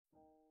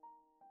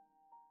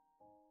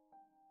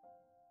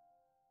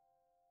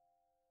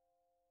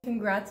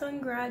Congrats on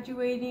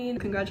graduating.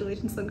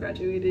 Congratulations on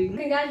graduating.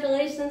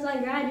 Congratulations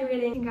on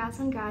graduating.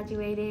 Congrats on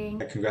graduating.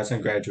 Congrats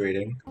on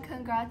graduating.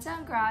 Congrats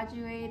on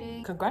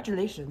graduating.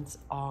 Congratulations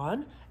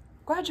on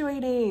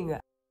graduating.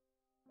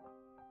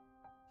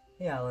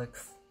 Hey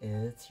Alex,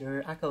 it's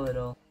your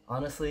Acolyttle.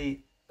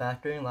 Honestly,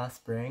 back during last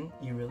spring,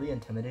 you really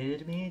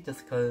intimidated me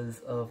just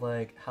because of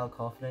like how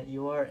confident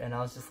you are, and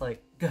I was just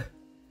like, gah,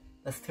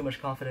 that's too much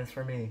confidence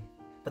for me.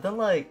 But then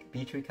like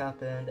Beach Week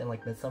happened and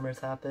like Midsummer's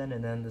happened,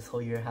 and then this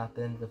whole year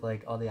happened with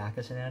like all the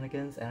ACA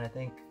shenanigans, and I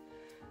think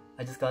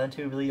I just got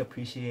to really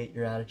appreciate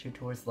your attitude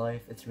towards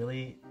life. I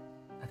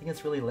think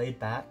it's really laid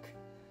back,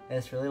 and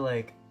it's really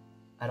like,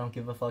 I don't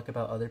give a fuck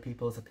about other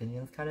people's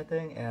opinions kind of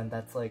thing, and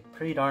that's like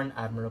pretty darn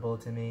admirable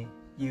to me.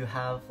 You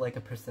have like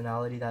a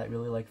personality that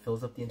really like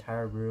fills up the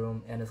entire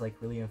room and is like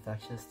really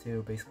infectious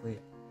to basically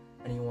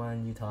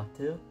anyone you talk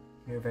to.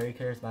 You're a very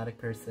charismatic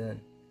person,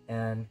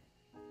 and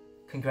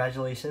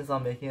congratulations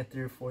on making it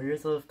through 4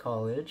 years of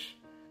college.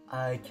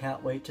 I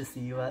can't wait to see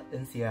you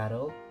in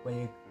Seattle when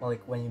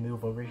you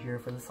move over here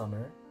for the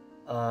summer.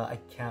 I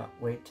can't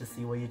wait to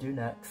see what you do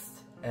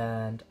next,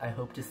 and I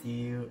hope to see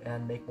you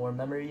and make more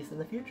memories in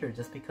the future,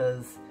 just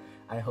because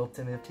I hope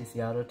to move to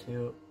Seattle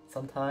too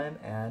sometime,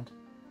 and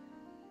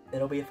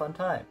it'll be a fun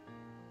time.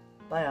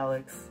 Bye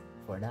Alex,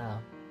 for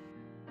now.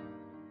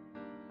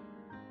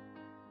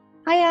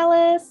 Hi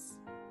Alice!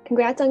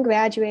 Congrats on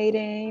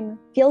graduating.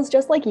 Feels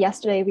just like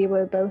yesterday we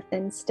were both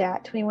in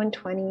Stat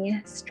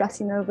 2120,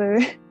 stressing over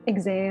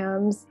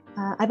exams.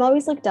 I've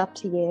always looked up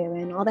to you,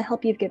 and all the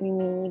help you've given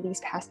me these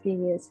past few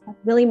years have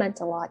really meant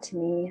a lot to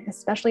me,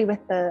 especially with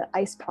the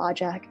ICE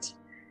project.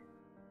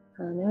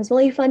 It was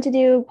really fun to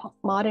do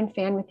Mod and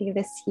Fan with you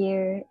this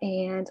year,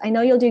 and I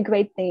know you'll do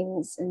great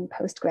things in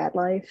post-grad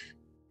life.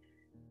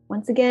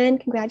 Once again,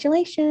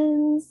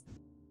 congratulations!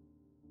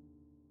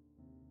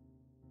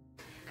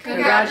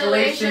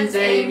 Congratulations,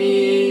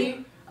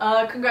 Amy!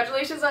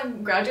 Congratulations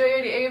on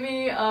graduating,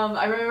 Amy.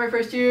 I remember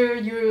first year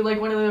you were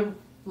like one of the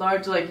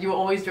large, like you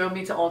always drove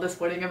me to all the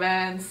sporting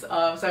events,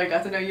 so I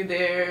got to know you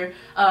there.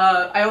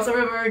 I also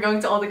remember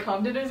going to all the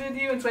comm dinners with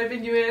you and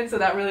swiping you in, so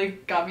that really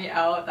got me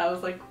out. That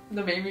was like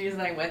the main reason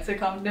I went to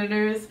comm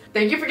dinners.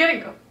 Thank you for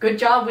getting a good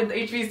job with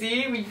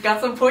HBC. We got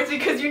some points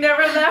because you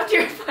never left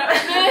your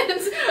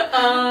apartment.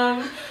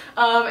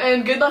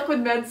 And good luck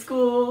with med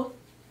school.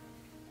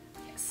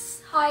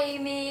 Hi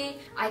Amy.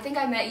 I think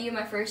I met you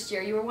my first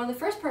year. You were one of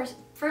the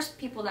first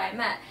people that I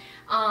met.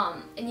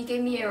 And you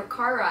gave me a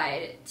car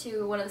ride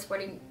to one of the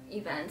sporting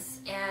events,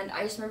 and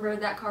I just remember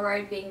that car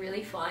ride being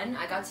really fun.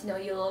 I got to know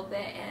you a little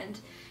bit, and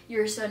you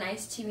were so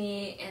nice to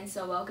me and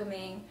so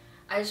welcoming.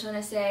 I just want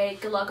to say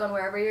good luck on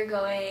wherever you're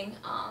going.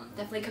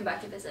 Definitely come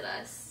back to visit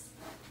us.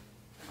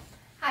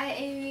 Hi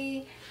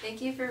Amy,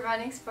 thank you for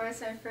running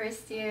sports my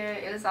first year.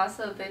 It was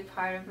also a big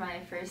part of my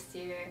first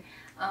year,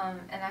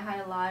 and I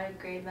had a lot of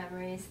great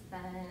memories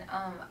then.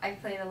 I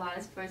played a lot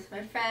of sports with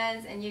my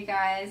friends and you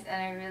guys,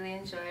 and I really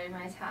enjoyed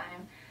my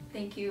time.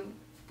 Thank you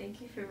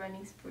for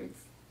running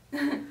sports.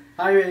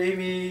 Hi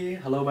Amy,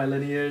 hello my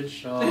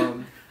lineage.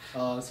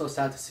 So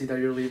sad to see that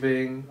you're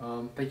leaving.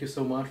 Thank you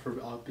so much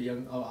for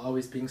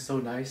always being so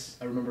nice.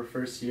 I remember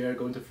first year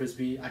going to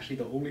Frisbee, actually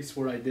the only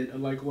sport I did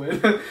like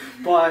win.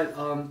 But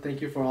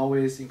thank you for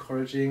always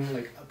encouraging,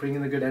 like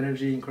bringing the good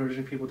energy,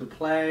 encouraging people to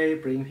play,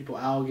 bringing people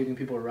out, giving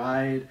people a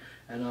ride.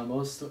 And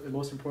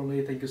most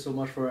importantly, thank you so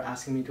much for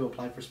asking me to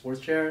apply for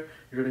sports chair.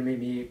 You really made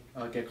me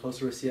get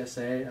closer with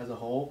CSA as a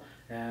whole,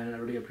 and I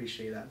really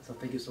appreciate that. So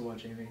thank you so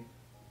much, Amy.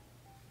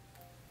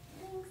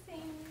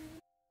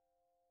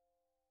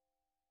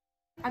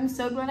 I'm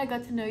so glad I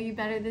got to know you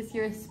better this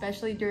year,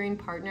 especially during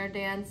partner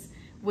dance.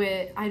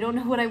 I don't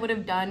know what I would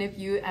have done if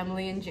you,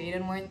 Emily, and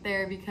Jaden weren't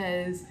there,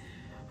 because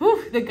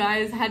whew, the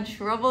guys had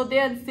trouble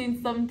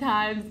dancing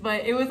sometimes,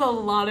 but it was a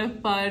lot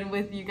of fun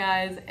with you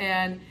guys,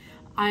 and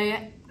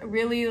I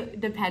really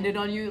depended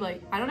on you.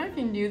 Like, I don't know if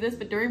you knew this,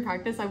 but during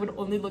practice I would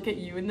only look at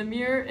you in the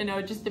mirror and I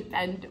would just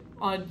depend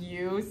on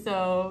you,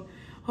 so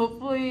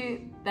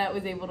hopefully that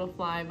was able to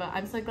fly. But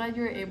I'm so glad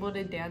you were able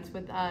to dance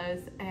with us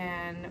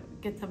and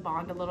get to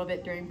bond a little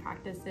bit during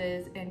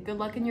practices, and good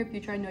luck in your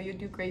future. I know you'll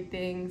do great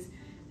things,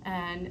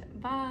 and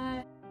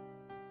bye.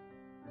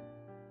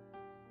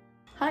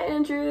 Hi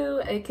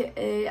Andrew,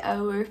 aka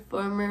our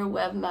former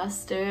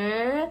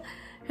webmaster.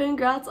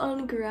 Congrats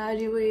on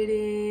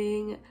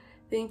graduating.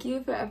 Thank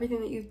you for everything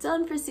that you've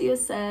done for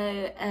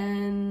CSA,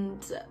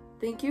 and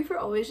thank you for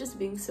always just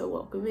being so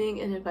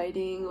welcoming and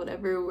inviting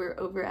whenever we're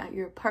over at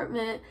your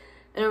apartment.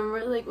 And I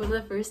remember like one of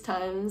the first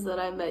times that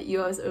I met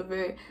you, I was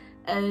over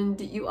and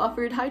you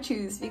offered high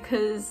chews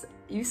because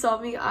you saw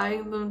me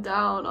eyeing them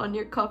down on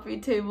your coffee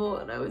table,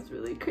 and I was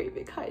really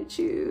craving high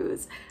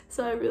chews.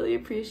 So I really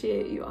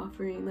appreciate you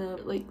offering them.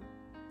 Like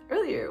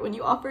earlier when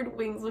you offered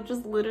wings, which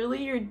is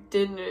literally your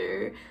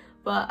dinner.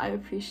 But I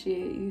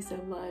appreciate you so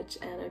much,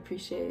 and I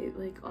appreciate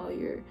like all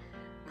your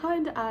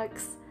kind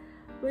acts.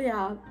 But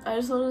yeah, I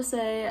just want to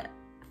say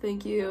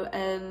thank you,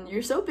 and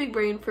you're so big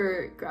brain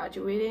for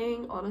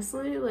graduating,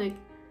 honestly. Like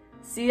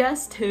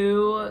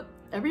CS2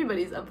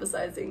 everybody's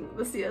emphasizing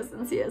the CS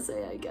and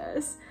CSA, I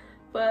guess.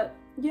 But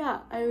yeah,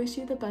 I wish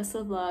you the best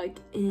of luck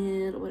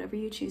in whatever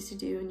you choose to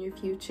do in your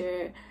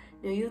future.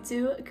 You know, you'll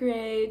do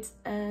great,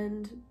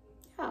 and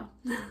yeah.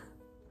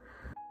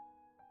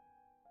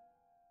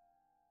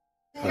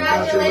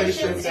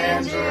 Congratulations,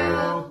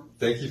 Andrew!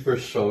 Thank you for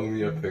showing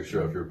me a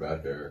picture of your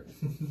bad hair.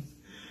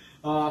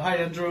 Hi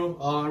Andrew,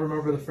 I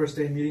remember the first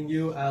day meeting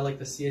you at like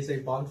the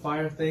CSA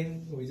bonfire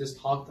thing. We just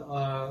talked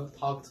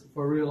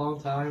for a really long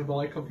time about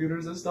like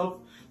computers and stuff.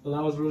 So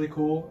that was really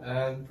cool,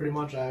 and pretty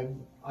much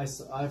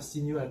I've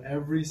seen you at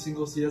every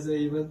single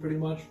CSA event pretty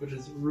much, which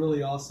is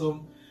really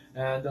awesome.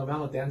 And the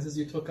amount of dances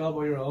you took up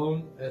on your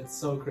own, it's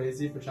so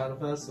crazy for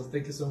ChinaFest. So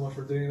thank you so much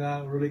for doing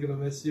that. We're really gonna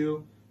miss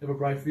you. You have a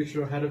bright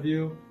future ahead of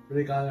you.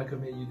 Really glad I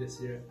could meet you this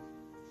year.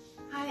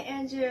 Hi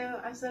Andrew,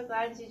 I'm so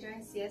glad you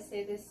joined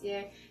CSA this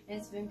year, and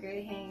it's been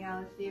great hanging out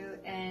with you,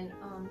 and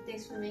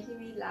thanks for making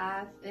me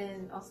laugh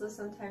and also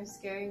sometimes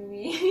scaring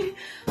me.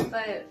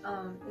 But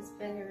it's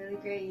been a really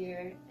great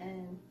year,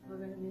 and we're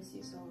gonna miss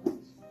you so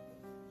much.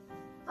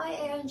 Hi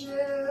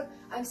Andrew,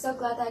 I'm so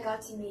glad that I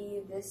got to meet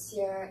you this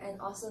year, and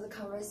also the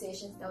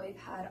conversations that we've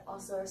had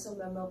also are so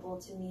memorable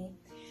to me.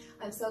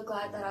 I'm so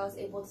glad that I was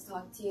able to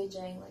talk to you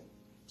during like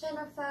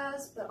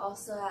ChinaFest, but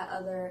also at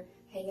other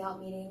hangout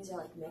meetings or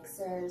like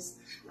mixers.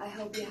 I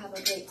hope you have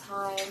a great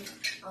time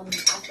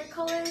after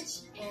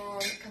college,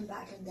 and come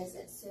back and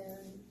visit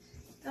soon.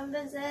 Come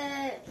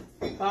visit!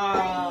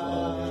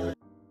 Bye!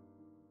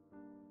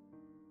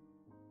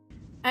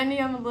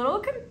 Andy, I'm a little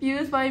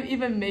confused why I'm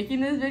even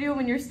making this video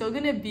when you're still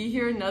gonna be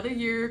here another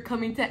year,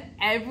 coming to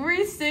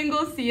every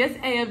single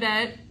CSA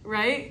event,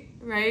 right?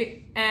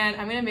 And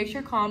I'm gonna make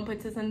sure Colin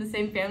puts us in the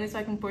same family so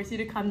I can force you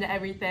to come to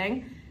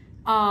everything.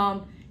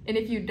 And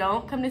if you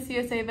don't come to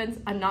CSA events,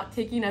 I'm not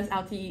taking us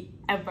out to eat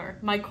ever.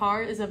 My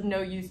car is of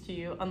no use to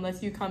you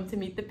unless you come to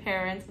meet the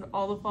parents and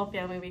all the Fall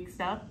Family Week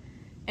stuff.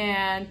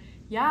 And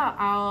yeah,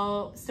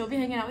 I'll still be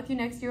hanging out with you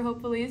next year,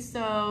 hopefully.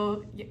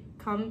 So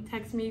come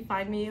text me,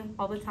 find me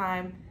all the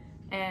time.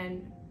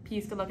 And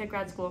peace, good luck at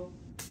grad school.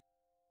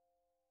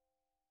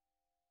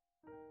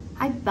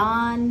 Hi,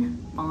 Bon,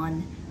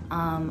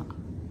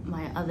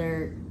 my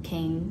other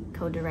King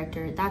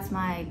co-director. That's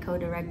my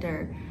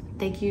co-director.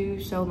 Thank you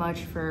so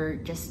much for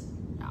just,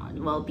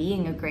 well,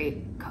 being a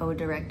great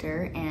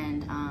co-director,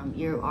 and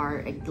you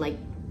are like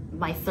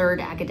my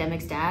third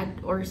academics dad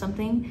or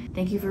something.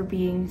 Thank you for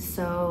being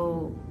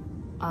so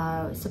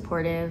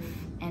supportive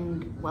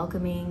and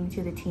welcoming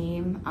to the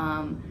team.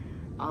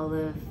 All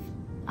of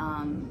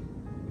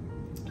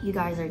you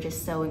guys are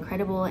just so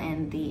incredible,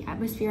 and the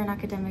atmosphere in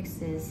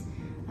academics is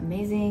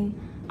amazing.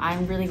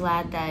 I'm really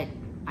glad that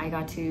I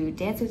got to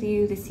dance with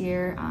you this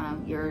year.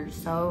 You're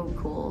so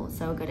cool,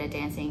 so good at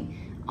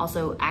dancing.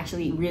 Also,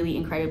 actually really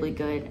incredibly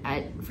good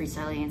at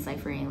freestyling and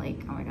ciphering, like,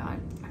 oh my god.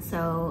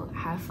 So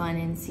have fun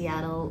in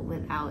Seattle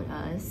without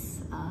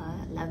us.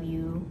 Love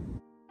you.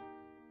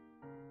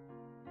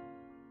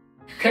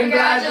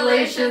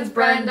 Congratulations,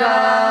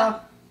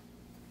 Brenda!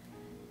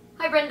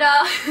 Hi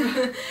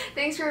Brenda!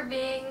 Thanks for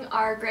being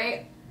our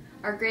great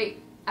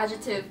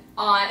adjective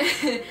aunt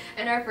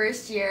in our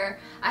first year.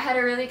 I had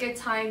a really good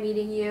time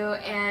meeting you,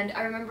 and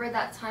I remember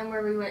that time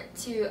where we went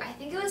to, I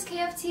think it was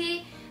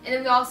KFT, and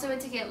then we also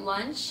went to get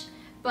lunch,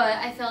 but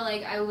I felt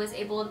like I was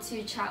able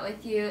to chat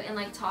with you and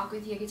like talk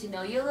with you, get to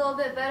know you a little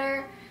bit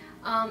better.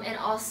 And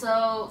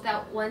also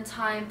that one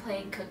time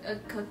playing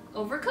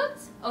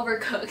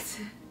Overcooked?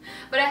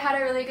 But I had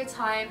a really good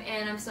time,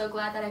 and I'm so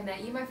glad that I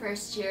met you my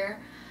first year.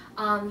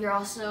 You're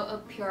also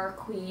a pure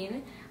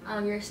queen.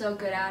 You're so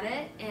good at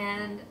it,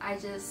 and I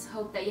just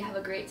hope that you have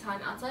a great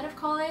time outside of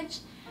college,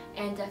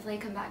 and definitely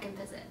come back and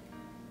visit.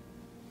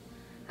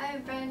 Hi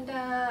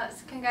Brenda,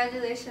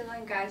 congratulations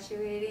on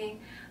graduating.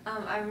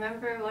 I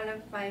remember one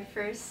of my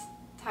first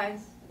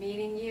times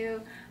meeting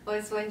you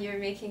was when you were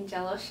making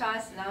jello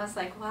shots, and I was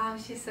like, wow,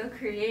 she's so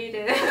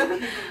creative.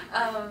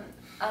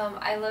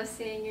 I love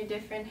seeing your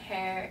different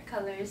hair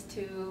colors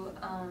too.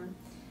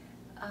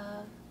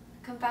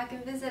 Come back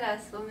and visit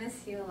us, we'll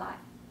miss you a lot.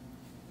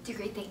 Do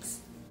great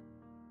things.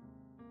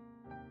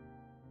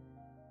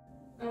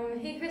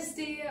 Hey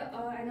Christy,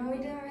 I know we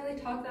didn't really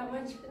talk that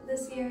much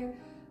this year,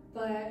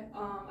 but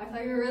I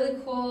thought you were really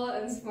cool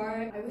and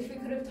smart. I wish we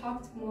could have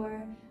talked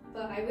more,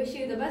 but I wish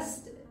you the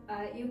best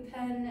at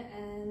UPenn,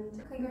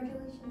 and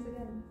congratulations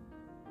again.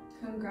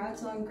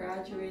 Congrats on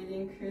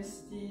graduating,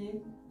 Christy.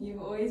 You've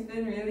always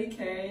been really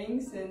caring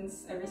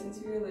ever since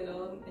we were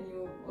little, and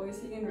you've always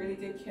taken really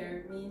good care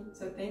of me.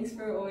 So thanks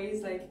for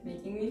always like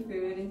making me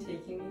food and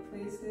taking me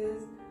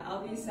places.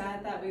 I'll be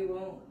sad that we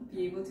won't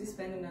be able to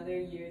spend another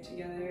year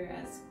together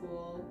at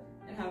school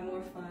and have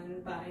more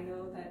fun, but I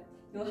know that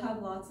you'll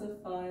have lots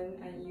of fun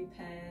at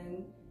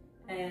UPenn,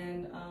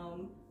 and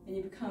when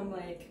you become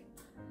like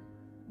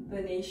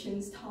the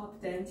nation's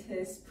top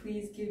dentist,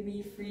 please give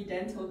me free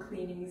dental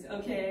cleanings,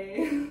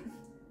 okay?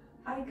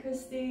 Hi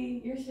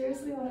Christy, you're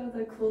seriously one of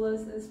the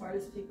coolest and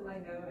smartest people I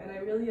know, and I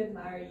really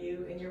admire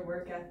you and your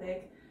work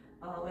ethic,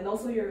 and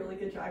also you're a really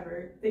good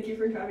driver. Thank you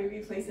for driving me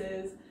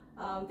places.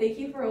 Thank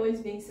you for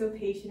always being so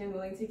patient and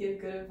willing to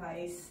give good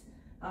advice,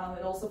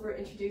 and also for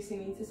introducing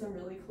me to some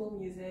really cool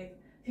music.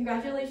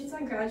 Congratulations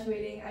on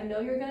graduating. I know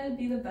you're gonna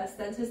be the best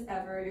dentist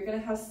ever. You're gonna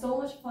have so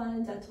much fun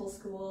in dental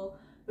school.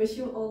 Wish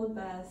you all the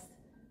best.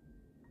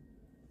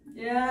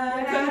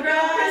 Yeah,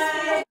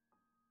 congrats!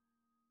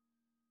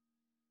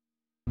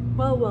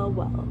 Well, well,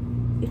 well.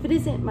 If it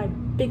isn't my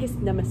biggest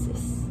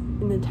nemesis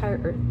in the entire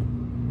earth,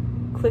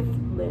 Cliff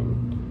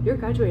Lynn, you're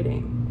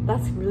graduating.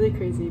 That's really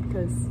crazy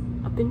because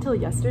up until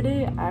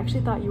yesterday, I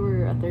actually thought you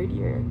were a third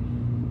year.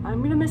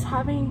 I'm gonna miss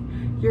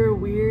having your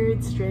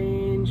weird,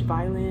 strange,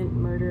 violent,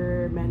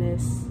 murder,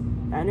 menace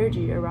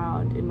energy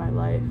around in my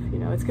life. You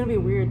know, it's gonna be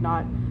weird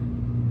not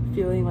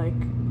feeling like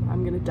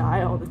I'm gonna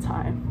die all the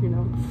time, you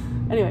know?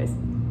 Anyways,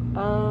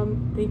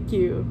 thank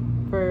you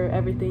for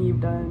everything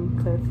you've done,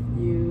 Cliff.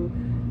 You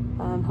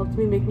helped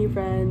me make new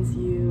friends.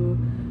 You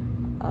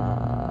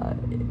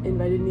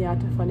invited me out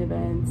to fun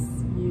events.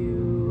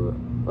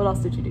 What else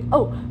did you do?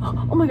 Oh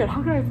my god,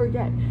 how could I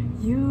forget?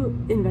 You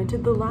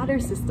invented the ladder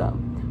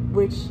system,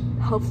 which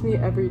helps me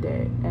every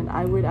day, and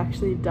I would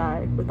actually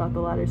die without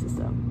the ladder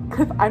system.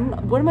 Cliff,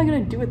 what am I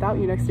gonna do without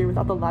you next year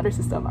without the ladder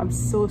system? I'm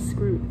so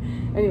screwed.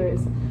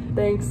 Anyways,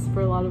 thanks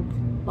for a lot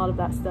of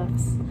that stuff.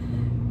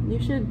 You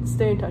should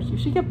stay in touch. You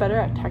should get better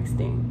at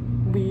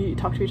texting. We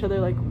talk to each other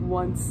like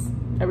once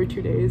every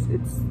 2 days.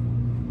 It's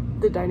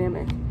the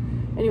dynamic.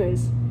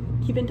 Anyways,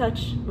 keep in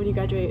touch when you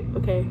graduate,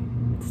 okay?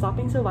 Stop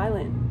being so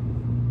violent.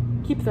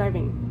 Keep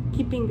thriving.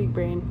 Keep being big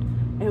brain.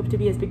 I hope to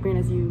be as big brain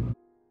as you.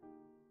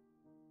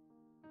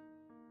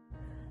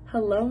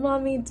 Hello,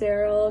 Mommy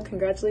Daryl.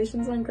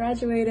 Congratulations on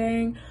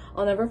graduating.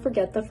 I'll never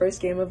forget the first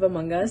game of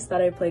Among Us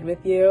that I played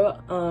with you,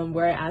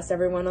 where I asked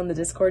everyone on the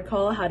Discord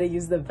call how to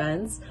use the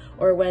vents,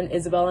 or when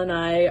Isabel and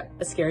I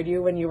scared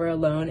you when you were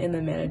alone in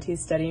the Manatee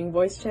Studying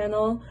Voice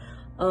channel.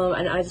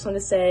 And I just want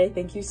to say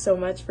thank you so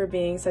much for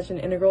being such an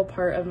integral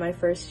part of my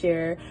first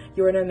year.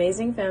 You were an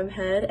amazing fem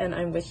head, and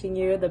I'm wishing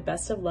you the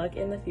best of luck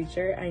in the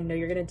future. I know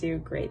you're going to do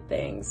great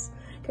things.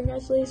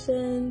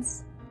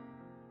 Congratulations.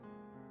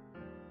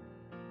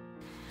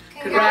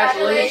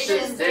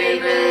 Congratulations,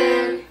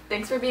 David!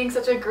 Thanks for being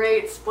such a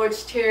great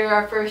sports cheer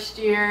our first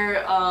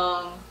year.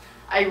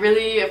 I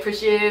really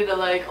appreciated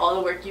all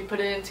the work you put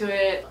into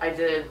it. I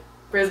did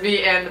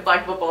Frisbee and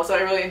flag football, so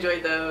I really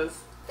enjoyed those.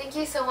 Thank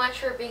you so much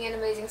for being an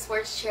amazing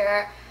sports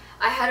chair.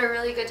 I had a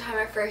really good time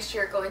my first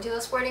year going to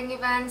those sporting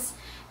events,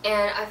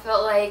 and I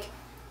felt like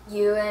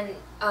you and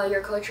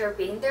your coach were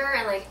being there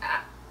and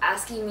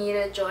asking me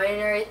to join and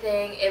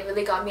everything. It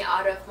really got me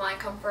out of my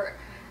comfort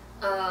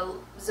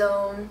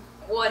zone,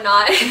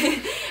 whatnot,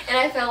 and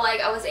I felt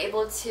like I was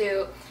able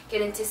to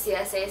get into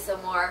CSA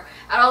some more.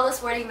 At all the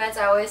sporting events,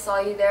 I always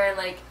saw you there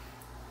and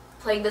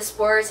playing the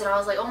sports, and I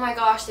was like, oh my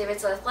gosh,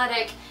 David's so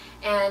athletic.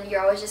 And you're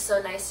always just so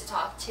nice to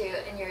talk to,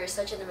 and you're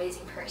such an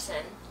amazing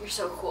person. You're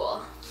so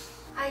cool.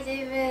 Hi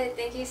David,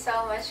 thank you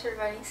so much for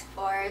running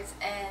sports,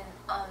 and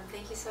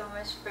thank you so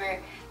much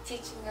for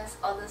teaching us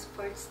all the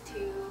sports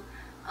too.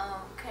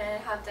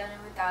 Couldn't have done it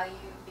without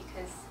you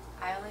because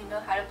I only know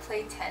how to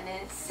play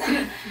tennis.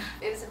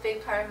 It was a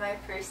big part of my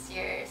first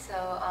year, so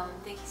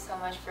thank you so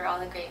much for all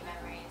the great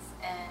memories,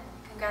 and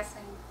congrats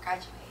on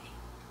graduating.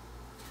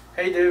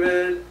 Hey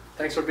David,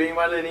 thanks for being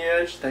my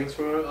lineage. Thanks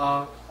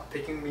for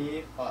picking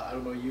me. I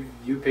don't know,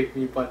 you picked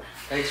me, but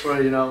thanks for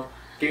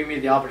giving me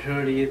the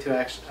opportunity to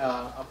actually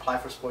apply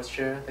for sports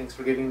chair. Thanks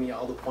for giving me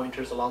all the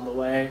pointers along the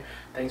way.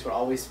 Thanks for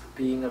always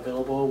being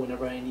available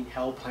whenever I need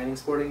help planning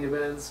sporting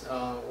events,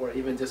 or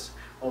even just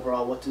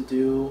overall what to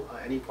do.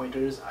 Any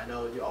pointers, I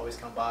know you always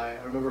come by.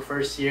 I remember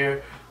first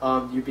year,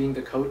 you being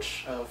the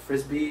coach of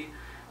Frisbee.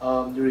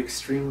 You're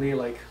extremely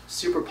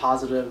super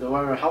positive. No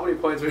matter how many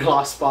points we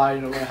lost by,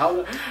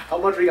 how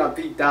much we got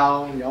beat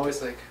down, you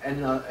always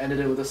ended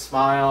it with a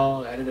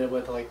smile, ended it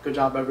with good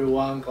job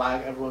everyone,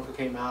 glad everyone who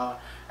came out,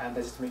 and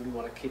that just made me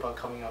want to keep on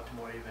coming out to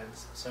more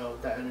events. So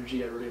that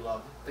energy I really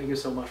love. Thank you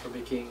so much for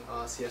making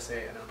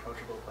CSA an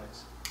approachable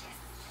place.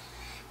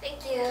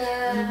 Thank you.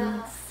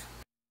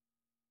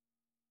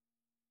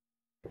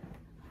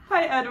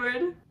 Hi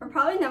Edward. We're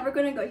probably never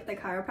going to go to the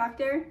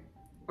chiropractor.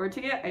 Or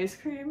to get ice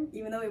cream.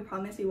 Even though we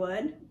promised we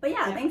would. But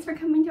yeah, thanks for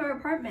coming to our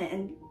apartment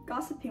and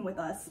gossiping with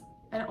us.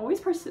 And always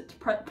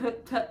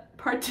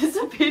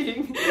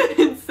participating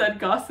in said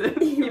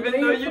gossip, even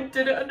though you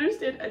didn't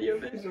understand any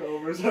of it.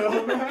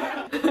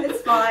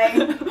 It's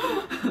fine.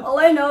 All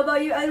I know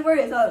about you, Edward,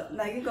 is that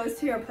Megan goes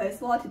to your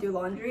place a lot to do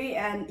laundry,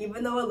 and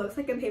even though it looks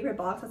like a paper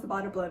box that's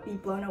about to be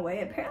blown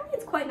away, apparently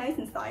it's quite nice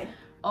inside.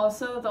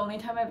 Also, the only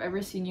time I've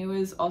ever seen you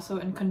is also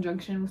in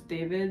conjunction with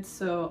David,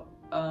 so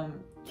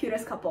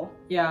cutest couple.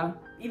 Yeah.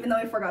 Even though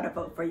I forgot to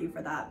vote for you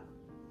for that.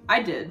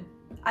 I did.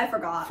 I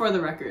forgot. For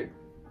the record.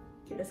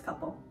 Cutest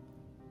couple.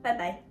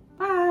 Bye-bye.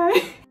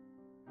 Bye.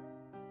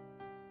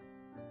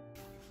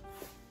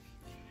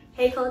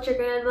 Hey Culture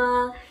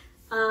Grandma.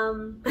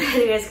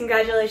 Anyways,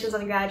 congratulations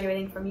on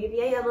graduating from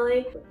UVA,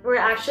 Emily. We're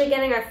actually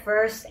getting our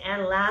first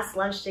and last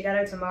lunch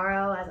together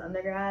tomorrow as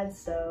undergrads,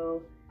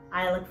 so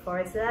I look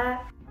forward to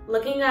that.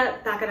 Looking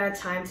back at our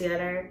time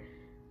together,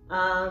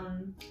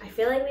 I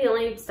feel like we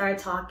only started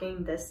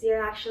talking this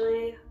year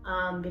actually,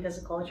 because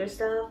of culture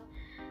stuff.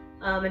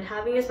 And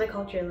having you as my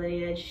culture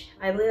lineage,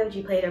 I believe that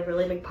you played a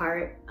really big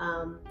part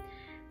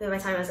with my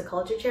time as a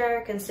culture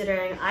chair,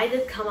 considering I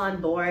did come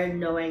on board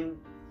knowing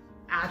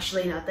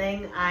actually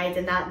nothing. I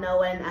did not know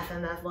when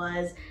FMF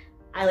was.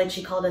 I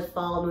literally called it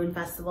Fall Moon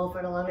Festival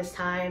for the longest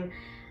time.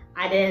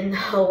 I didn't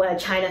know what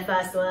China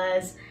Fest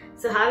was.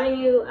 So having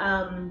you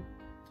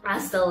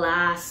as the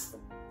last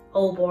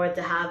whole board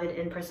to have an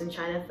in-person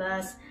China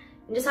Fest,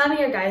 and just having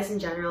your guys in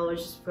general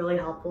was just really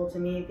helpful to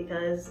me,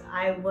 because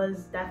I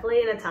was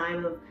definitely in a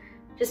time of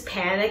just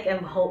panic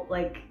and hope,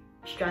 like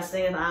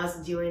stressing if I was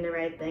doing the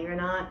right thing or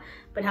not.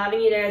 But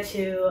having you there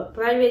to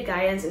provide me with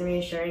guidance and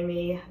reassuring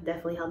me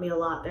definitely helped me a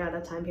lot throughout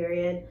that time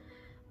period.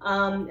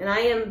 And I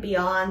am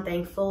beyond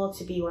thankful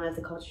to be one of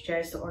the culture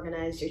chairs to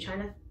organize your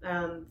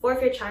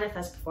fourth year China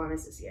Fest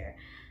performance this year.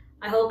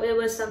 I hope it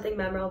was something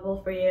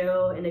memorable for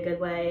you in a good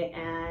way,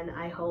 and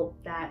I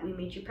hope that we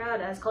made you proud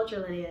as culture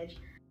lineage.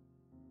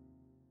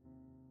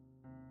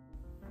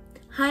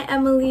 Hi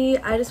Emily,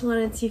 I just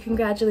wanted to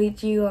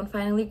congratulate you on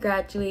finally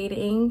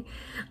graduating.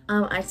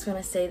 I just want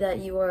to say that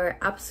you are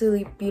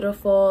absolutely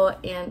beautiful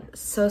and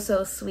so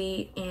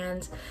sweet,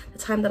 and the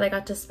time that I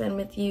got to spend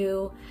with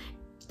you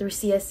through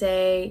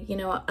CSA, you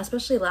know,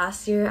 especially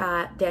last year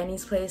at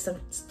Danny's place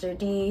on Mr.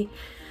 D,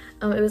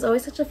 it was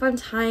always such a fun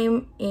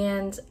time,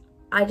 and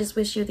I just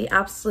wish you the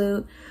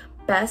absolute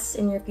best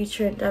in your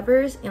future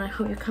endeavors, and I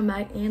hope you come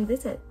back and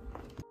visit.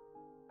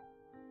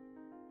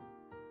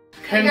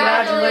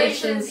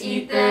 Congratulations,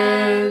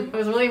 Ethan! It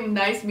was really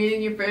nice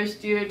meeting you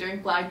first year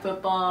during flag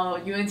football.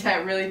 You and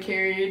Ted really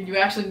carried. You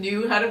actually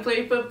knew how to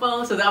play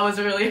football, so that was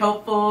really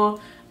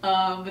helpful.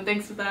 But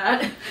thanks for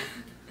that.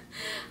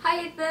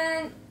 Hi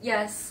Ethan!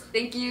 Yes,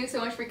 thank you so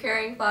much for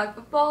carrying flag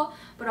football,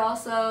 but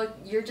also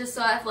you're just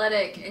so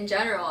athletic in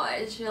general.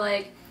 I just feel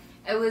like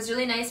it was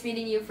really nice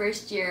meeting you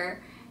first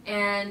year,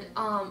 and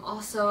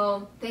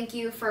also thank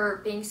you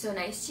for being so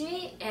nice to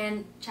me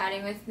and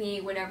chatting with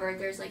me whenever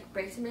there's like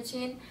breaks in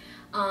between.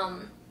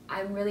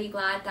 I'm really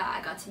glad that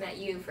I got to meet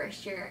you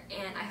first year,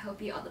 and I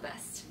hope you all the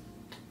best.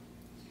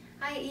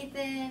 Hi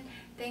Ethan!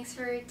 Thanks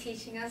for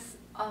teaching us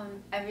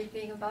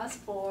everything about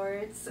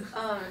sports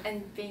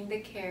and being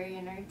the carry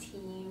in our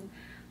team.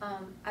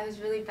 I was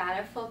really bad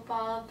at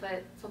football,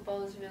 but football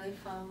was really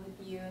fun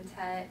with you and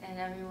Ted and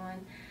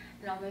everyone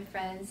and all my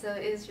friends, so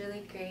it was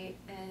really great,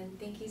 and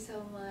thank you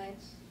so much.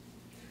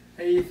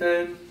 Hey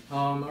Ethan,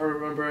 I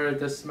remember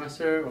this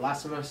semester, or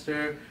last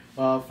semester,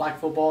 flag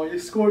football, you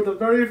scored the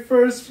very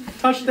first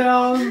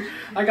touchdown.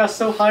 I got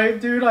so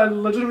hyped, dude. I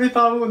legitimately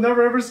thought we would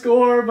never ever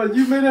score, but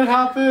you made it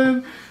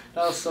happen.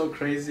 That was so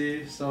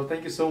crazy. So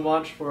thank you so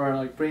much for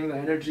like bringing the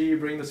energy,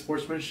 bringing the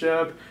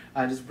sportsmanship,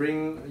 and just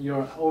bring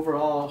your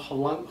overall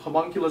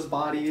homunculus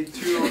body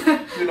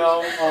to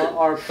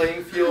our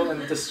playing field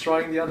and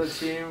destroying the other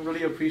team.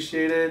 Really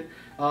appreciate it.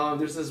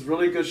 There's this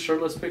really good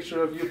shirtless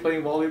picture of you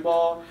playing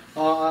volleyball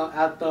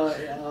at the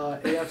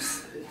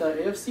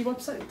AFC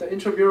website, the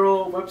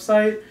intramural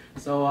website.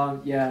 So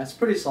yeah, it's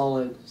pretty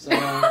solid. So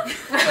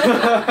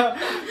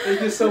thank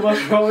you so much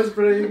for always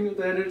bringing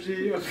the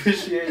energy.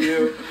 Appreciate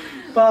you.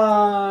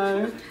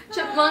 Bye.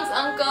 Chipmunk's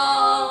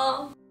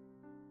uncle.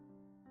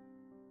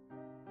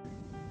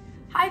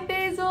 Hi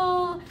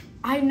Basil!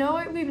 I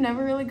know we've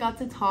never really got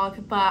to talk,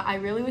 but I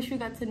really wish I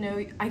got to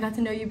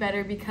know you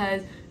better,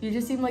 because you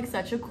just seem like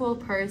such a cool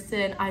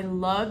person. I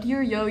loved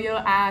your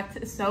yo-yo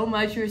act so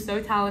much. You were so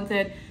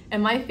talented.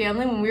 And my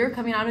family, when we were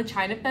coming out of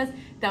China Fest,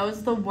 that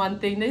was the one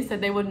thing they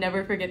said they would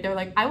never forget. They were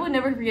like, I will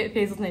never forget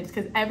Faisal's names,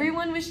 because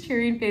everyone was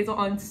cheering Faisal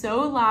on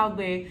so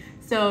loudly.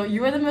 So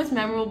you were the most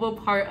memorable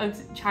part of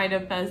China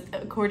Fest,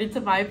 according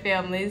to my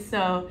family.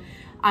 So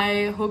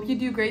I hope you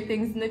do great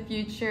things in the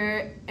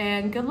future,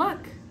 and good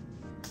luck.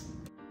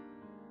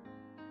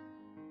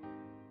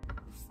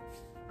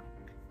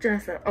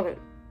 Jennifer, okay.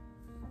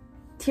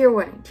 Tier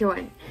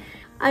one.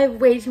 I have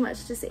way too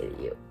much to say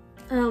to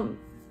you.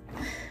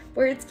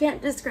 Words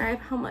can't describe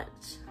how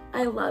much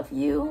I love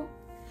you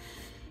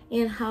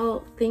and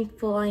how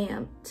thankful I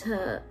am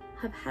to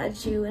have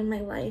had you in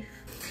my life.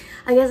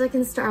 I guess I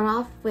can start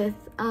off with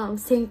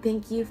saying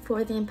thank you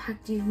for the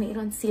impact you've made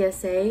on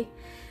CSA.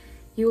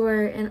 You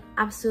are an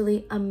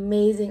absolutely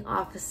amazing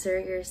officer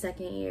your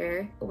second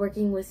year.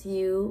 Working with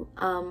you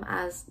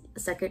as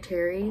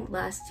secretary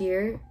last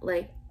year,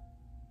 like,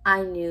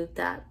 I knew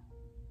that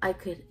I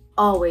could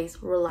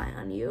always rely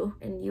on you,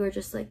 and you were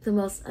just like the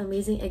most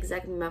amazing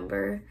exec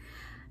member.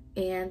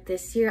 And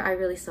this year I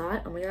really saw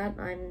it. Oh my god,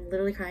 I'm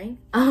literally crying.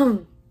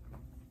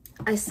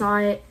 I saw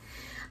it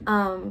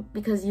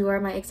because you are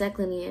my exec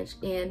lineage,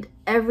 and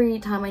every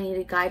time I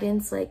needed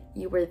guidance, like,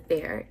 you were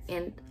there.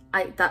 And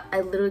I thought I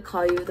literally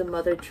call you the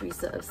Mother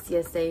Teresa of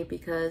CSA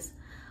because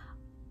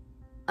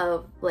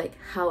of like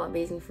how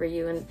amazing for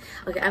you. And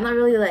okay, I'm not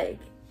really like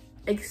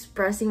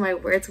expressing my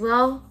words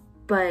well,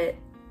 but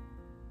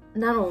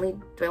not only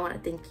do I want to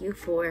thank you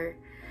for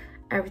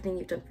everything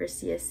you've done for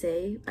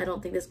CSA, I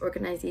don't think this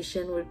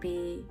organization would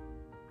be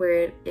where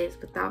it is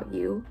without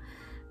you,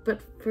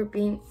 but for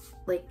being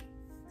like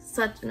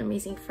such an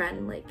amazing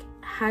friend. Like,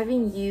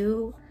 having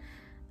you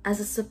as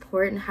a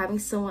support and having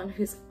someone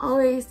who's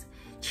always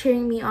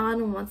cheering me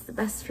on and wants the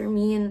best for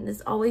me and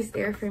is always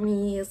there for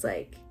me is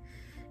like,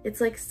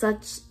 it's like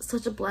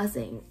such a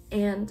blessing.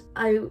 And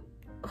I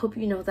hope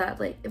you know that,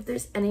 like, if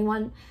there's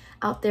anyone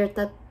out there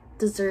that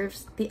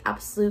deserves the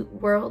absolute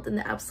world and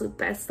the absolute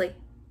best, like,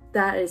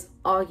 that is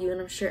all you,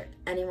 and I'm sure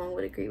anyone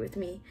would agree with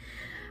me.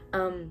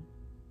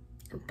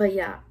 But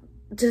yeah,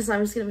 I'm just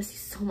gonna miss you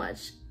so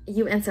much,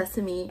 you and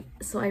Sesame.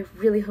 So I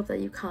really hope that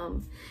you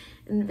come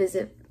and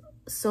visit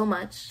so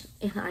much,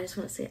 and I just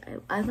want to say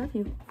I love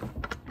you.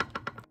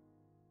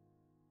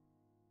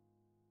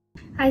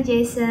 Hi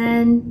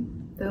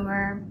Jason,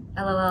 Boomer,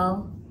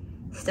 LOL,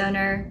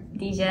 Stoner,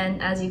 Degen,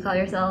 as you call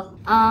yourself.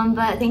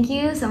 But thank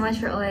you so much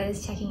for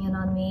always checking in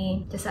on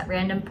me, just at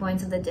random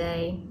points of the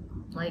day.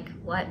 Like,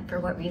 what? For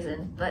what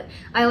reason? But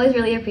I always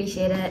really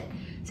appreciate it,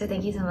 so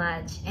thank you so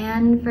much.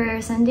 And for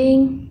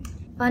sending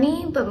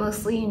funny, but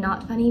mostly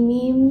not funny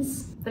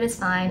memes, but it's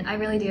fine. I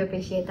really do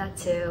appreciate that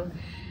too.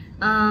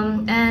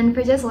 And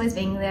for just always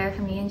being there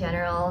for me in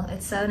general.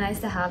 It's so nice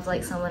to have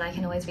like someone I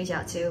can always reach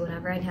out to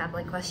whenever I have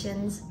like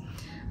questions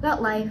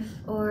about life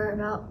or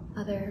about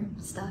other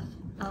stuff.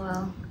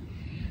 Oh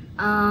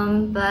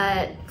well.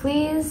 But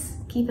please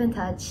keep in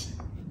touch.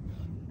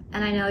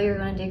 And I know you're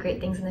going to do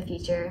great things in the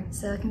future,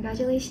 so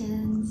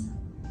congratulations.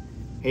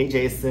 Hey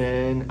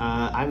Jason,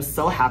 I'm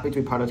so happy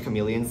to be part of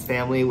Chameleon's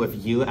family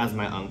with you as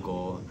my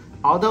uncle.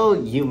 Although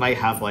you might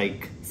have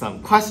like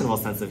some questionable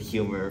sense of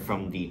humor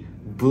from the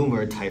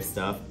boomer type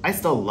stuff, I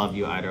still love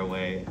you either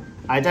way.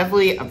 I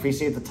definitely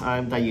appreciate the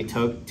time that you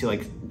took to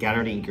like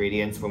gather the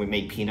ingredients when we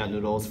made peanut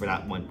noodles for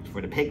that one for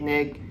the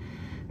picnic.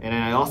 And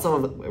I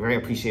also very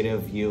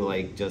appreciative of you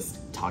like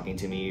just talking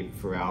to me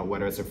throughout,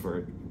 whether it's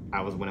for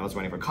when I was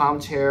running for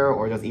comm chair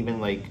or just even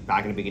like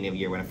back in the beginning of the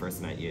year when I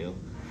first met you.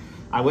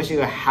 I wish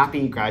you a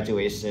happy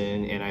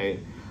graduation, and I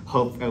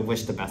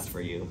wish the best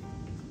for you.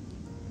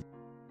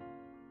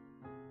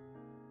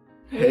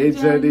 Hey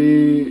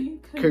Jenny,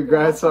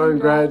 congrats on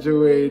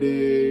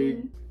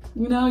graduating.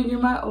 You know, you're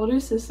my older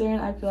sister and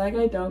I feel like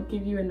I don't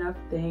give you enough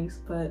thanks,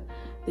 but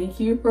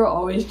thank you for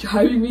always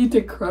driving me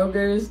to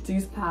Kroger's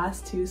these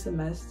past 2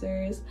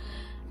 semesters.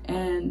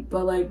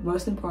 But like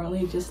most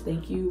importantly, just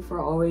thank you for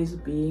always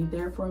being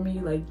there for me.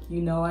 Like,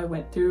 you know, I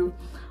went through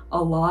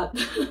a lot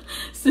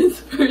since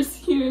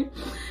first year,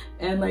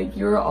 and like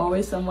you were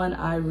always someone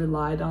I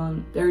relied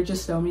on. There are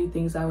just so many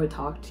things I would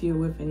talk to you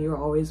with, and you were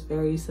always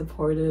very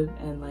supportive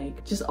and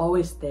like just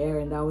always there,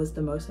 and that was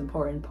the most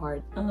important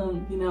part.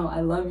 You know,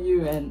 I love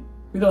you, and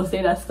we don't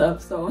say that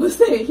stuff, so I'm gonna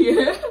say it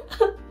here.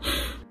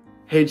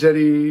 Hey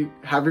Jenny,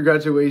 happy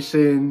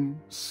graduation.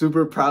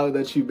 Super proud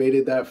that you made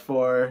it that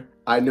far.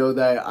 I know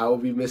that I will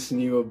be missing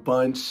you a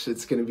bunch.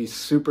 It's gonna be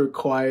super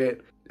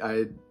quiet.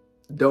 I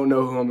don't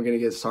know who I'm gonna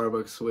get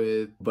Starbucks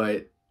with,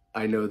 but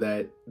I know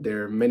that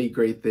there are many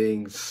great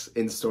things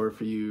in store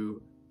for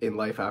you in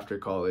life after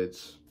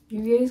college.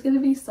 UVA is gonna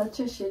be such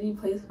a shitty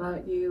place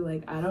without you.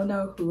 Like, I don't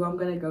know who I'm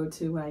gonna go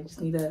to when I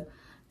just need to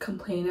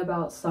complain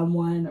about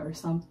someone or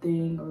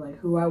something, or like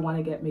who I want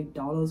to get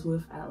McDonald's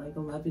with at like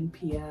 11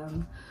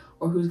 p.m.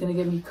 or who's gonna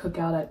get me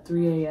cookout at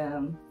 3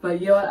 a.m.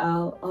 But you know what,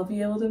 I'll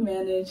be able to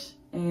manage,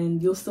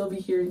 and you'll still be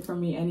hearing from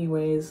me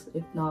anyways.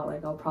 If not,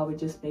 like I'll probably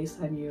just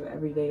FaceTime you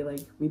every day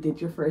like we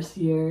did your first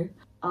year.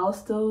 I'll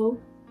still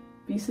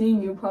be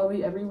seeing you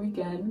probably every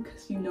weekend,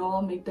 because you know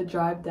I'll make the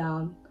drive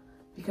down,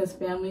 because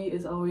family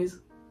is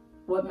always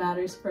what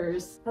matters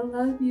first. I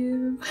love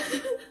you.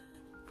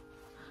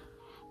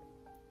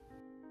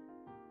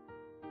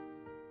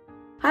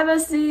 Hi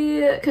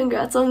bestie,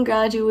 congrats on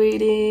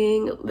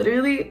graduating.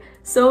 Literally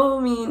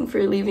so mean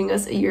for leaving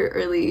us a year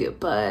early,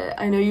 but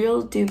I know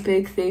you'll do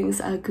big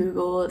things at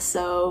Google,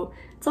 so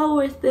it's all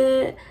worth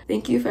it.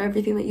 Thank you for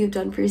everything that you've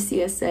done for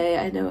CSA.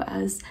 I know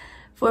as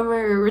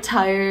former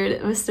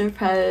retired Mr.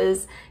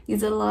 Prez, you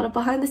did a lot of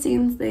behind the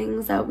scenes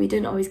things that we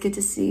didn't always get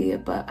to see,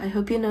 but I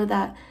hope you know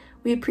that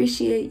we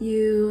appreciate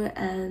you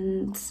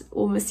and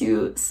we'll miss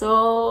you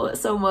so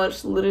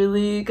much.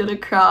 Literally gonna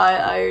cry,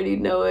 I already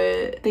know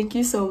it. Thank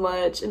you so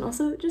much, and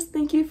also just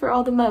thank you for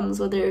all the memes,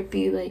 whether it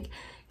be like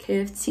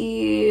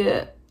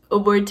KFT,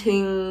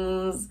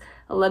 Obortings,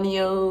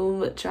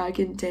 Millennium,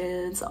 Dragon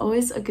Dance,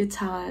 always a good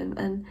time.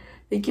 And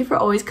thank you for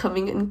always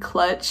coming in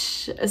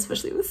clutch,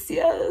 especially with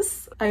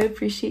CS. I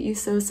appreciate you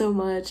so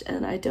much,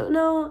 and I don't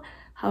know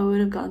how I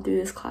would have gone through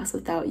this class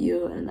without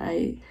you, and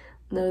I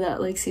know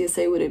that like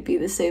CSA wouldn't be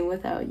the same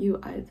without you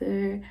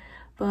either.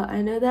 But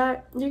I know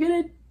that you're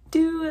gonna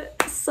do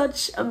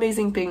such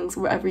amazing things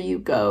wherever you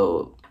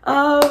go.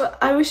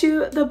 I wish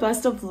you the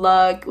best of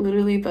luck.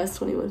 Literally best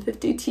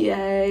 2150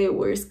 TA,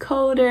 worst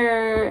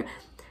coder.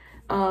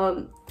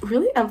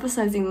 Really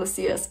emphasizing the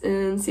CS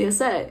in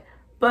CSA.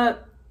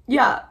 But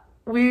yeah,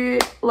 we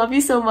love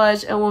you so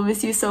much and we'll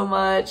miss you so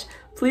much.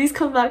 Please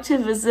come back to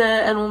visit,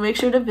 and we'll make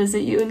sure to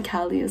visit you in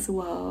Cali as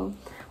well.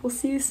 We'll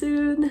see you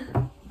soon.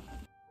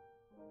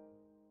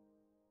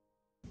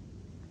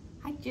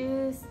 Hi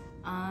Juice.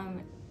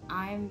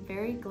 I'm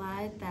very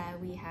glad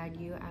that we had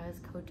you as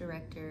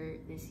co-director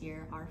this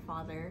year, our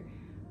father.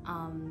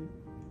 I'm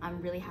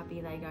really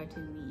happy that I got to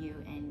meet you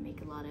and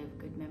make a lot of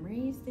good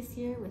memories this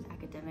year with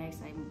academics.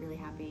 I'm really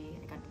happy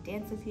I got to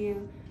dance with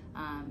you.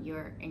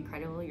 You're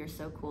incredible, you're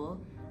so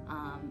cool,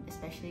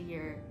 especially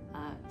your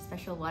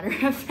special water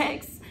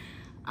effects.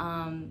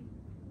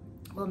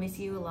 We'll miss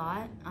you a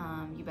lot.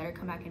 You better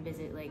come back and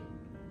visit like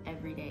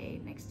every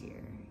day next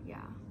year, yeah.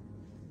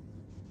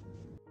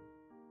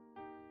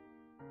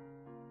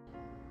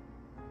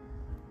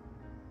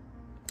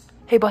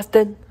 Hey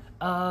Boston.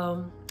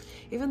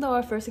 Even though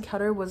our first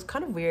encounter was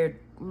kind of weird,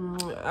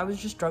 I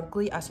was just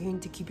drunkenly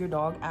asking to keep your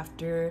dog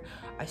after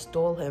I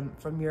stole him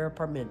from your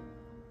apartment.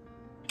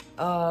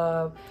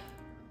 I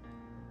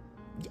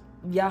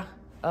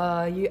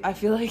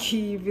feel like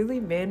you really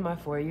made my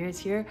 4 years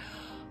here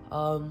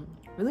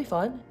really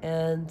fun,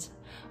 and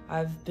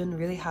I've been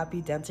really happy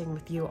dancing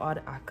with you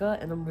on ACA,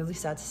 and I'm really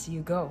sad to see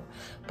you go.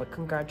 But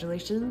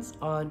congratulations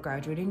on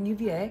graduating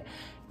UVA,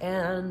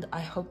 and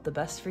I hope the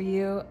best for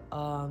you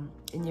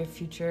in your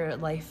future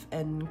life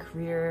and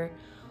career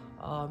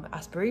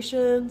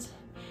aspirations,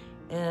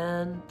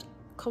 and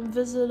come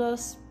visit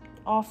us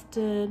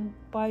often.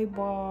 Bye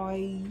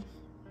bye.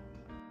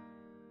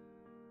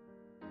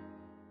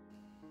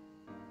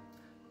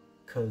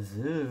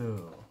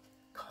 Kazunori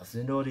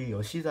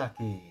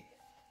Yoshizaki.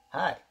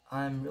 Hi,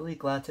 I'm really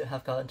glad to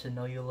have gotten to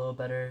know you a little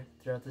better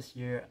throughout this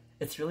year.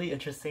 It's really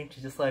interesting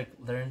to just like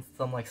learn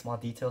some like small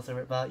details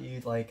about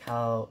you, like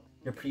how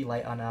you're pretty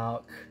light on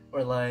alk,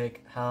 or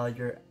like how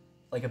you're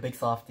like a big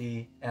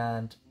softie,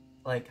 and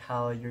like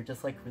how you're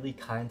just like really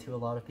kind to a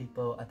lot of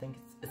people. I think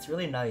it's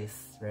really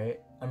nice, right?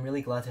 I'm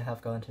really glad to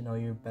have gotten to know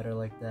you better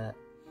like that.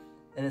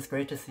 And it's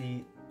great to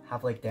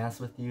have like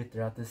danced with you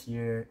throughout this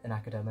year in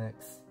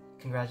academics.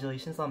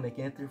 Congratulations on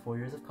making it through 4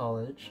 years of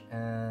college,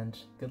 and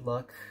good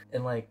luck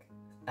in like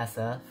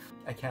SF.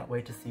 I can't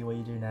wait to see what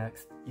you do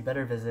next. You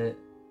better visit.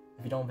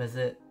 If you don't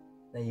visit,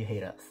 then you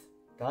hate us.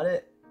 Got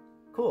it?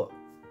 Cool.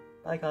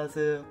 Bye,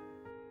 Kazu.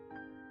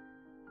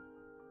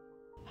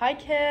 Hi,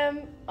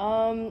 Kim.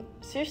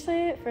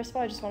 Seriously, first of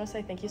all, I just want to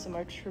say thank you so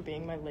much for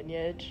being my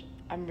lineage.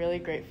 I'm really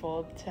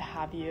grateful to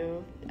have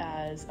you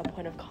as a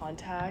point of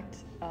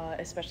contact,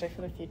 especially for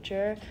the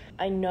future.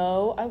 I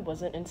know I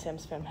wasn't in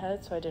Sam's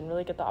FemHead, so I didn't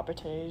really get the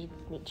opportunity to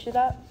meet you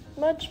that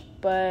much,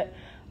 but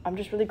I'm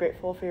just really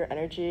grateful for your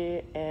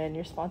energy and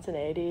your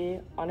spontaneity.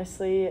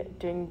 Honestly,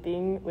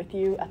 being with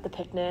you at the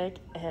picnic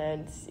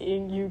and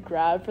seeing you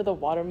grab for the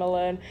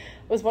watermelon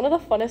was one of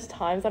the funnest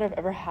times that I've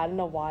ever had in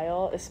a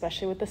while,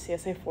 especially with the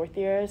CSA 4th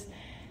years.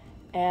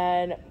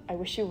 And I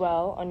wish you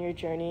well on your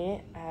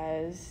journey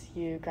as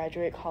you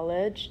graduate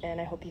college, and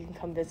I hope you can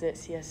come visit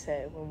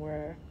CSA when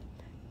we're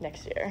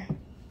next year.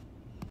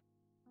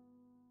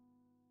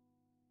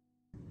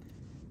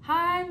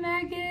 Hi,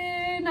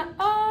 Megan.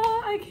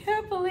 Oh, I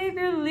can't believe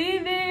you're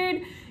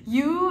leaving.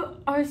 You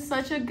are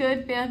such a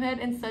good FamHead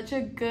and such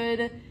a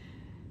good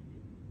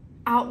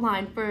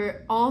outline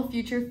for all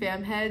future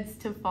FamHeads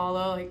to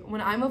follow. Like when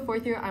I'm a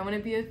 4th year, I want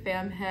to be a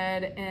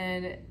FamHead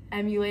and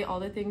emulate all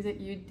the things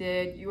that you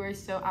did. You are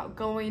so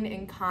outgoing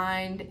and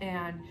kind,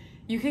 and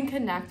you can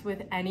connect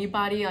with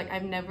anybody. Like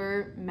I've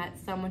never met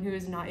someone who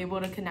is not able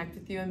to connect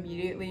with you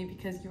immediately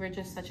because you are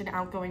just such an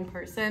outgoing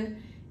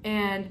person,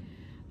 and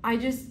I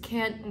just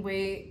can't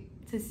wait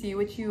to see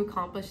what you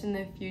accomplish in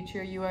the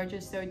future. You are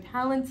just so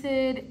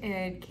talented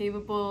and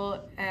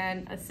capable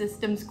and a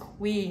systems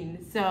queen.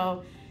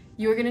 So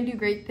you're gonna do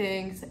great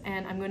things,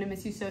 and I'm gonna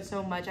miss you so,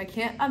 so much. I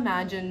can't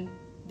imagine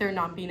there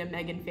not being a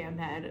Megan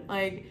FamHead.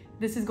 Like,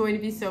 this is going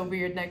to be so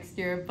weird next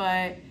year,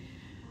 but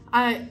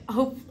I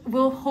hope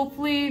we'll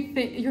hopefully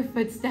fit your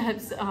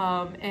footsteps,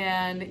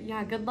 and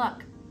yeah, good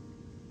luck.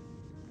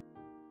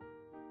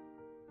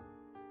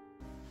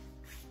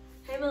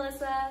 Hey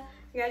Melissa,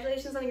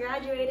 congratulations on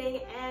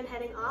graduating and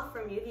heading off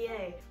from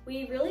UVA.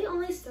 We really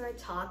only started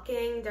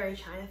talking during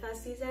China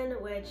Fest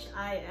season, which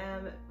I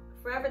am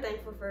forever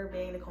thankful for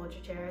being the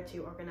culture chair to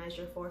organize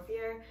your 4th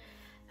year,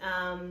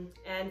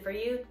 and for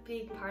you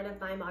being part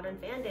of my modern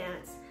fan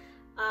dance.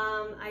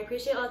 I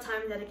appreciate all the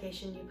time and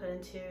dedication you put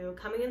into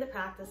coming into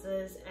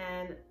practices,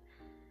 and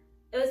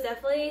it was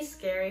definitely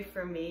scary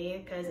for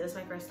me because it was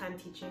my first time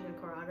teaching a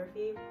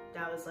choreography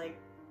that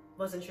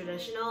wasn't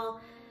traditional,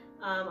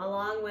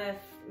 along with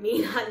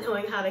me not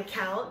knowing how to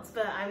count,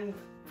 but I'm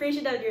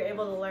appreciative that you're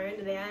able to learn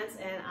to dance,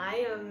 and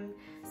I am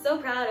so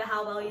proud of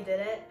how well you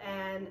did it.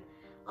 And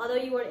although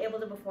you weren't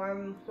able to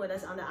perform with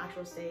us on the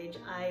actual stage,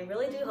 I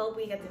really do hope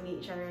we get to meet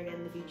each other again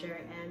in the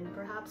future and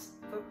perhaps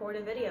record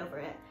a video for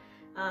it.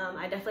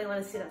 I definitely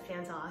want to see that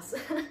fan toss.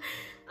 It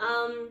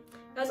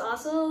was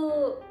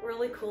also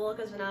really cool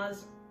because when I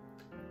was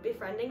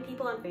befriending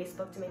people on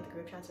Facebook to make the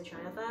group chats for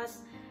China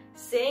Fest,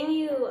 seeing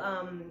you,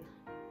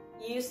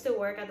 you used to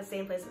work at the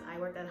same place that I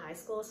worked at in high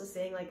school, so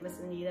seeing like Miss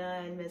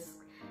Anita and Miss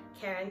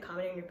Karen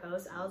commenting on your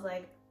posts, I was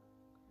like,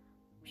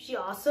 she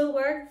also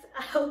worked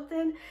at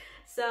Oakton.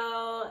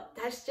 So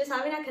that's just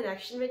having that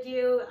connection with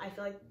you, I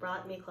feel like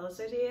brought me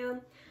closer to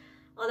you.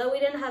 Although we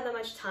didn't have that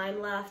much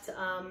time left,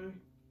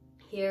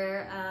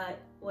 here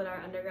with our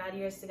undergrad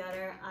years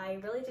together. I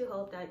really do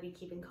hope that we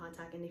keep in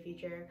contact in the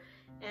future.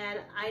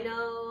 And I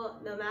know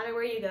no matter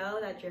where you go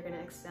that you're gonna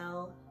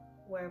excel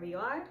wherever you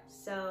are.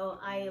 So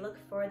I look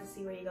forward to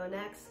see where you go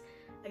next.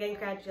 Again,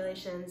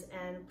 congratulations,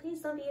 and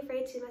please don't be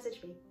afraid to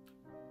message me.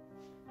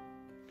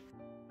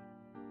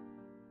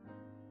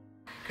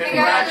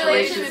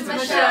 Congratulations,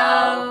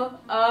 Michelle!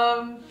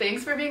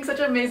 Thanks for being such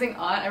an amazing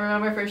aunt. I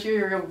remember first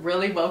year you were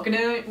really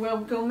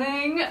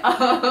welcoming.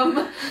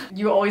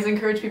 You always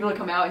encourage people to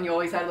come out, and you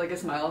always had like a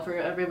smile for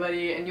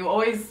everybody, and you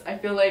always, I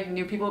feel like,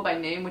 knew people by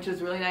name, which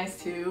is really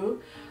nice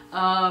too.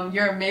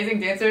 You're an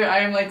amazing dancer. I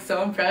am like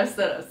so impressed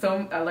that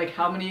like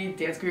how many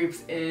dance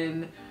groups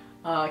in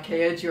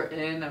KH you're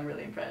in. I'm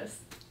really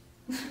impressed.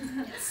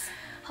 Yes.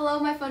 Hello,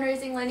 my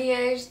fundraising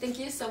lineage. Thank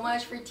you so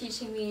much for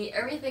teaching me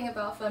everything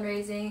about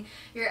fundraising.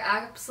 You're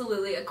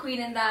absolutely a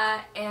queen in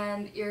that,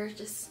 and you're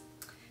just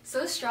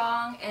so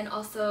strong, and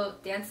also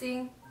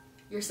dancing,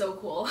 you're so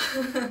cool.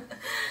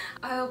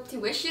 I hope to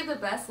wish you the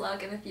best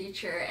luck in the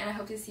future, and I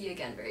hope to see you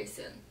again very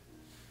soon.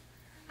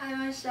 Hi,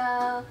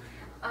 Michelle.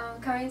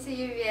 Coming to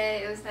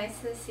UVA, it was nice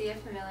to see a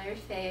familiar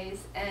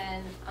face,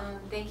 and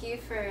thank you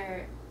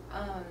for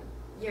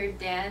your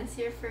dance,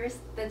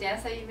 the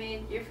dance that you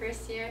made your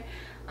first year.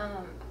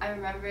 I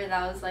remember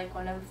that was like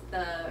one of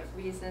the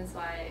reasons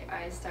why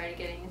I started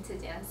getting into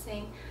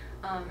dancing,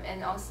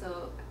 and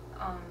also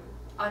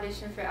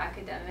audition for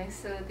academics.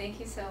 So thank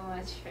you so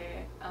much for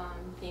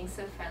being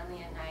so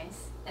friendly and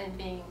nice, and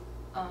being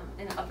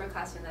an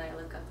upperclassman that I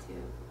look up to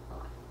a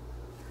lot.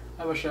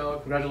 Hi Michelle,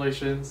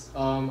 congratulations.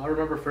 I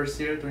remember first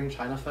year during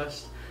China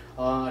Fest.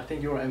 I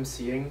think you were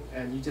emceeing,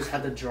 and you just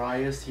had the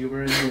driest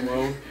humor in the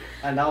world,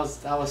 and that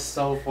was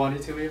so funny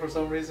to me for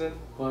some reason.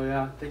 But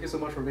yeah, thank you so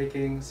much for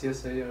making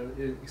CSA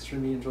an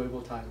extremely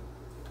enjoyable time.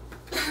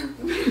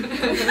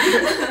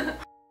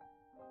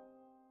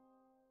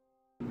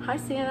 Hi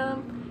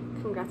Sam,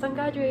 congrats on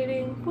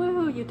graduating.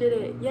 Woo, you did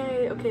it.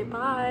 Yay. Okay,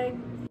 bye.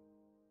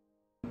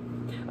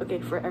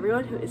 Okay, for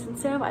everyone who isn't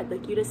Sam, I'd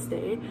like you to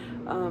stay,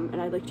 and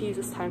I'd like to use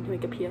this time to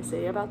make a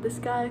PSA about this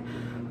guy.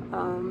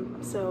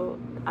 So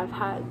I've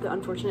had the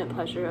unfortunate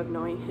pleasure of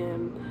knowing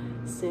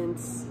him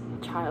since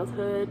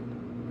childhood,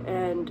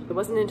 and it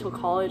wasn't until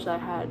college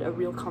that I had a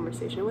real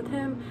conversation with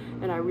him,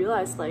 and I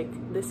realized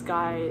like this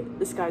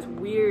guy's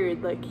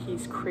weird, like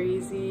he's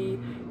crazy,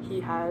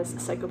 he has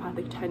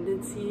psychopathic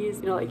tendencies,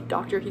 you know, like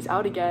doctor, he's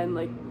out again,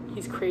 like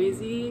he's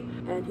crazy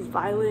and he's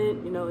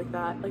violent, you know, like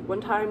that. Like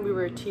one time we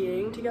were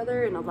TAing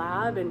together in a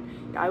lab,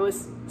 and I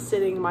was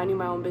sitting minding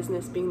my own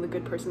business, being the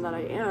good person that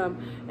I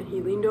am, and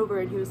he leaned over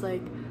and he was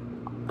like,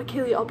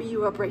 Kaylee, I'll beat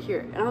you up right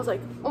here. And I was like,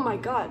 oh my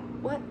god,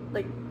 what?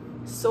 Like,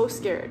 so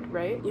scared,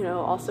 right? You know,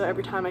 also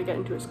every time I get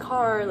into his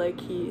car,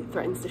 like he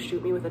threatens to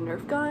shoot me with a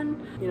Nerf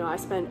gun. You know, I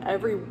spend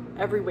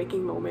every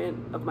waking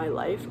moment of my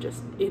life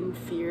just in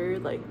fear,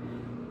 like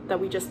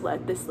that we just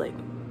let this like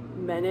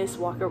menace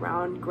walk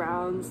around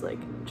grounds, like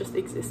just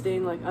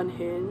existing, like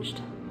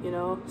unhinged, you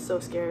know, so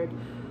scared.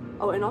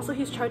 Oh, and also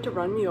he's tried to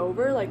run me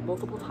over like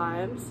multiple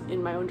times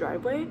in my own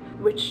driveway,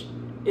 which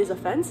is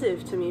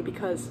offensive to me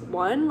because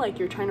one, like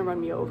you're trying to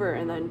run me over,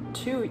 and then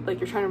two,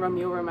 like you're trying to run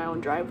me over in my own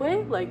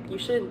driveway. Like you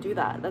shouldn't do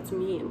that, that's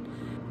mean.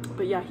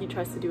 But yeah, he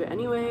tries to do it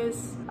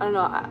anyways. I don't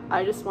know,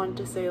 I just wanted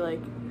to say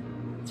like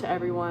to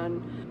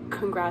everyone,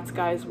 congrats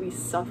guys, we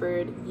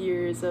suffered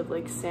years of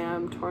like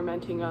Sam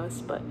tormenting us,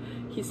 but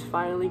he's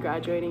finally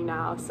graduating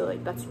now, so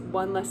like that's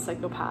one less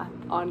psychopath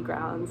on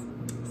grounds.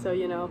 So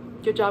you know,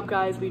 good job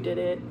guys, we did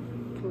it.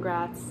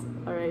 Congrats.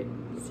 All right,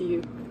 see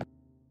you.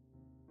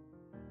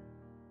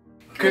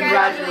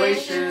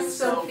 Congratulations,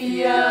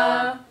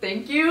 Sophia!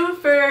 Thank you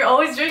for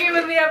always drinking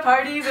with me at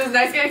parties. It was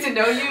nice getting to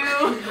know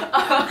you.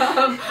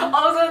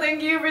 Also,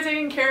 thank you for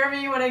taking care of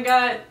me when I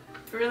got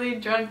really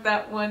drunk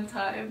that one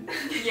time.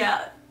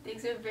 Yeah.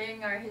 Thanks for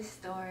bringing our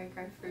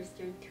first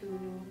year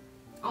too.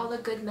 All the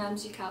good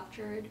memes you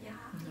captured. Yeah.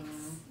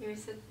 You're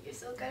so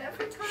good at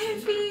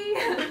photography.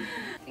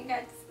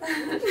 Congrats.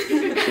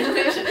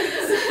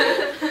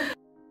 Congratulations.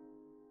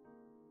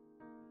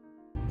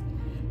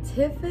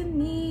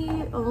 Tiffany,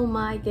 oh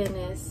my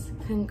goodness,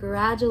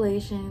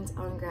 congratulations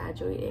on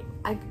graduating.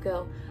 I could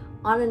go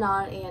on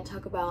and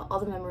talk about all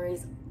the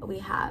memories we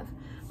have,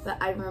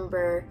 but I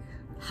remember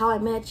how I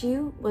met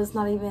you was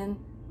not even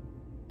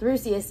through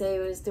CSA,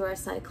 it was through our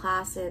psych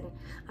class, and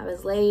I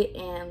was late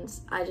and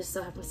I just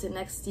so happened to sit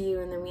next to you,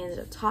 and then we ended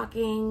up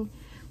talking.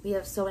 We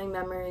have so many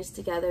memories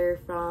together,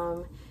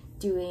 from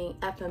doing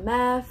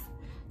FMF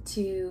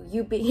to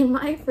you being in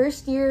my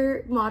first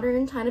year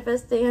modern China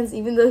Fest dance,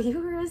 even though you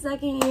were a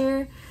second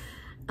year.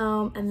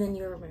 And then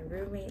you were my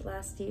roommate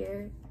last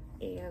year,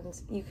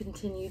 and you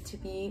continue to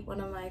be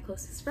one of my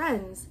closest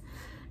friends.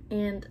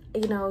 And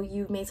you know,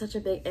 you've made such a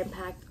big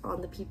impact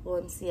on the people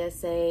in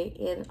CSA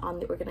and on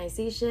the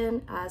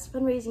organization as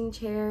fundraising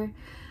chair.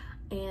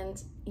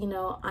 And you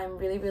know, I'm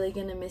really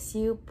gonna miss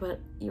you, but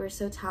you are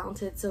so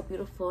talented, so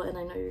beautiful, and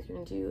I know you're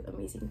gonna do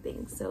amazing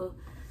things. So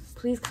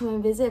please come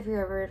and visit if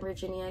you're ever in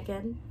Virginia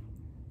again.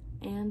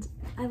 And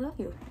I love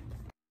you.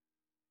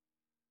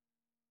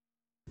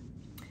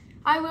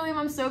 Hi William,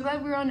 I'm so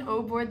glad we were on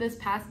O board this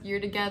past year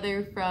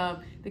together,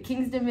 from the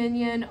King's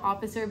Dominion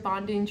officer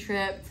bonding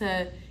trip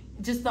to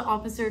just the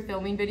officer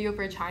filming video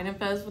for China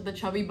Fest with the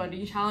Chubby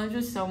Bunny Challenge.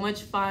 Was so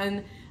much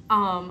fun.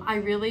 I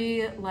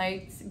really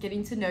liked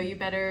getting to know you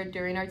better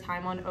during our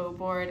time on O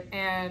board,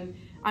 and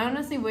I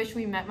honestly wish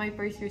we met my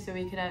first year so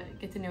we could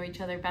get to know each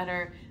other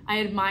better.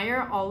 I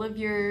admire all of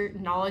your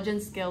knowledge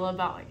and skill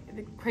about like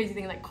the crazy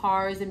things like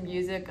cars and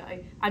music.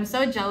 I'm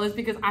so jealous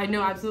because I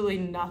know absolutely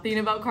nothing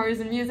about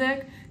cars and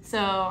music.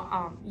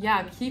 So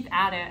yeah, keep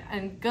at it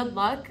and good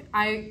luck.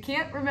 I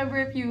can't remember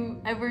if you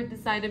ever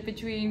decided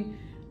between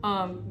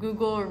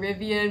Google or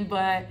Rivian,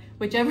 but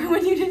whichever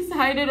one you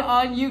decided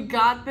on, you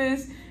got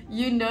this.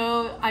 You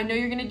know, I know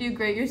you're gonna do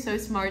great. You're so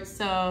smart,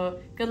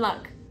 so good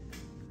luck.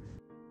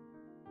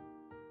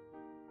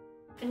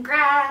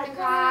 Congrats!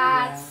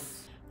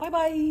 Congrats!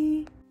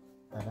 Bye-bye!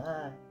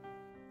 Bye-bye.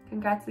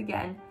 Congrats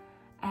again,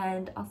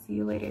 and I'll see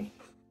you later.